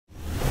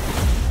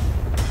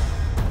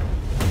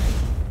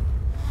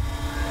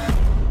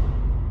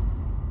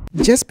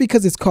Just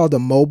because it's called a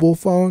mobile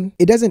phone,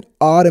 it doesn't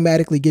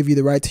automatically give you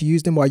the right to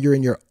use them while you're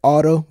in your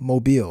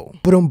automobile.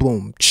 Boom,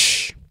 boom.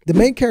 The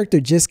main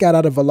character just got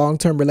out of a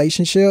long-term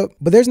relationship,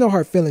 but there's no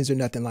hard feelings or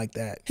nothing like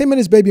that. Him and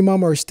his baby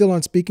mama are still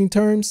on speaking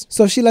terms,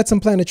 so she lets him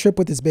plan a trip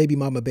with his baby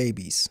mama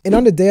babies. And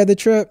on the day of the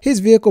trip, his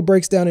vehicle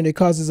breaks down and it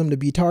causes him to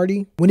be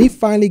tardy. When he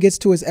finally gets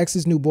to his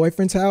ex's new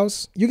boyfriend's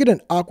house, you get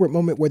an awkward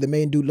moment where the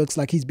main dude looks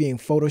like he's being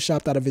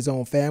photoshopped out of his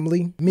own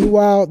family.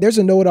 Meanwhile, there's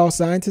a know-it-all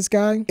scientist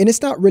guy, and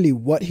it's not really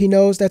what he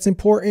knows that's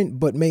important,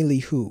 but mainly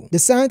who. The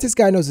scientist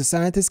guy knows a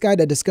scientist guy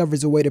that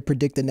discovers a way to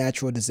predict a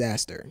natural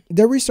disaster.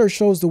 Their research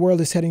shows the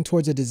world is heading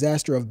towards a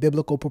disaster of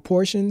biblical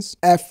proportions.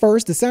 At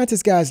first, the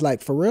scientist guy's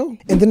like, for real?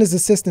 And then his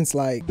assistant's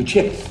like, we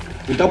checked,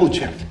 we double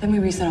checked. Then we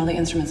reset all the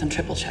instruments and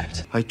triple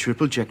checked. I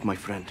triple checked, my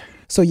friend.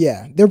 So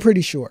yeah, they're pretty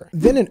sure.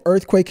 Then an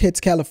earthquake hits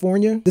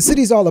California. The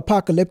city's all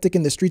apocalyptic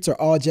and the streets are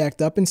all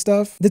jacked up and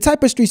stuff. The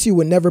type of streets you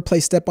would never play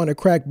step on a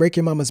crack, break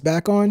your mama's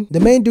back on. The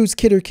main dude's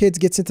kid or kids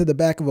gets into the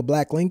back of a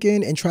black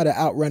Lincoln and try to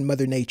outrun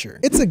Mother Nature.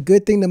 It's a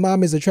good thing the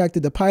mom is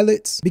attracted to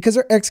pilots because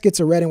her ex gets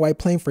a red and white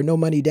plane for no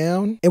money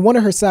down, and one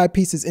of her side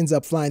pieces ends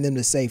up flying them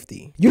to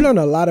safety. You learn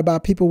a lot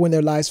about people when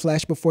their lives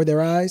flash before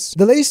their eyes.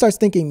 The lady starts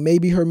thinking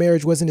maybe her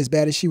marriage wasn't as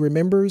bad as she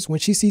remembers when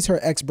she sees her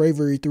ex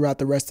bravery throughout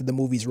the rest of the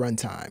movie's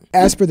runtime.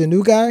 As for the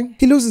new guy,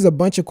 he loses a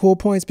bunch of cool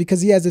points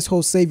because he has this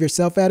whole save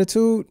yourself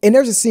attitude, and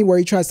there's a scene where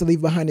he tries to leave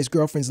behind his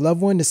girlfriend's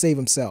loved one to save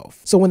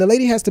himself. So when the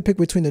lady has to pick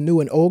between the new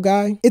and old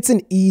guy, it's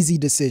an easy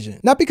decision.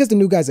 Not because the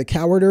new guy's a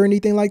coward or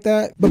anything like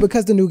that, but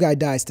because the new guy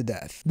dies to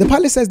death. The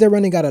pilot says they're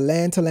running out of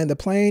land to land the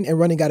plane and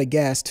running out of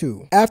gas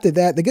too. After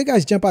that, the good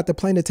guys jump out the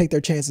plane to take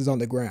their chances on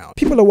the ground.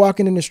 People are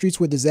walking in the streets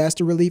with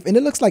disaster relief, and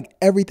it looks like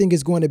everything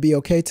is going to be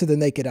okay to the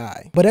naked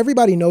eye. But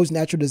everybody knows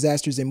natural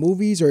disasters in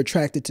movies are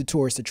attracted to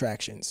tourist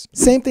attractions.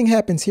 Same thing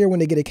happens here when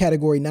they get a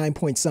category 9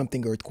 point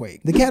something earthquake.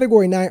 The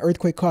category 9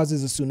 earthquake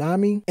causes a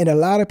tsunami, and a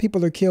lot of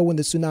people are killed when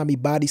the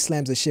tsunami body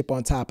slams a ship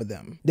on top of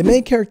them. The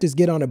main characters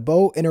get on a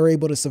boat and are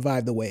able to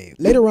survive the wave.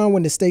 Later on,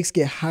 when the stakes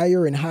get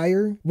higher and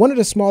higher, one of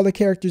the smaller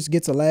characters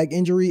gets a leg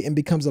injury and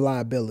becomes a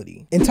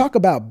liability. And talk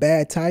about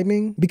bad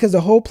timing, because the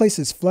whole place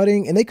is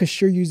flooding and they could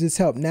sure use this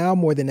help now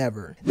more than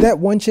ever. That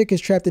one chick is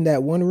trapped in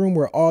that one room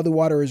where all the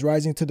water is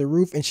rising to the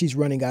roof and she's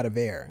running out of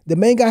air. The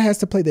main guy has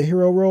to play the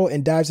hero role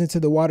and dives into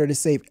the water to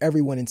save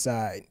everyone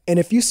inside. And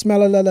if you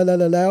smell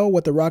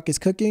what the rock is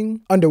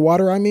cooking,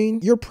 underwater I mean,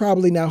 you're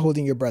probably not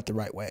holding your breath the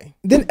right way.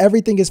 Then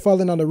everything is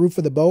falling on the roof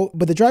of the boat,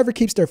 but the driver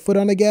keeps their foot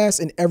on the gas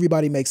and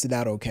everybody makes it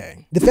out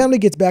okay. The family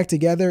gets back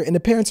together and the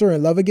parents are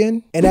in love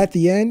again, and at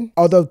the end,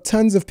 although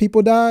tons of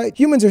people died,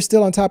 humans are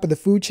still on top of the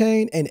food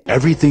chain, and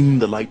everything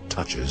the light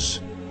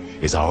touches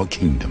is our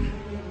kingdom.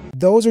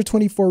 Those are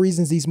 24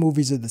 reasons these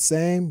movies are the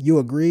same. You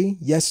agree?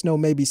 Yes, no,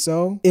 maybe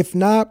so? If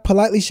not,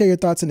 politely share your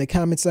thoughts in the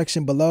comment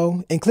section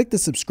below and click the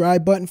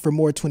subscribe button for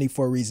more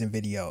 24 reason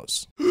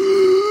videos.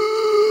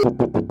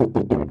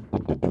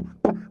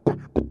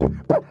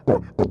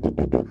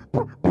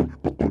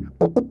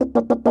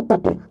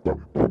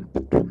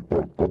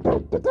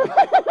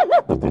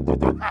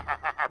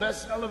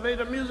 Best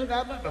elevator music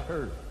I've ever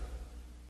heard.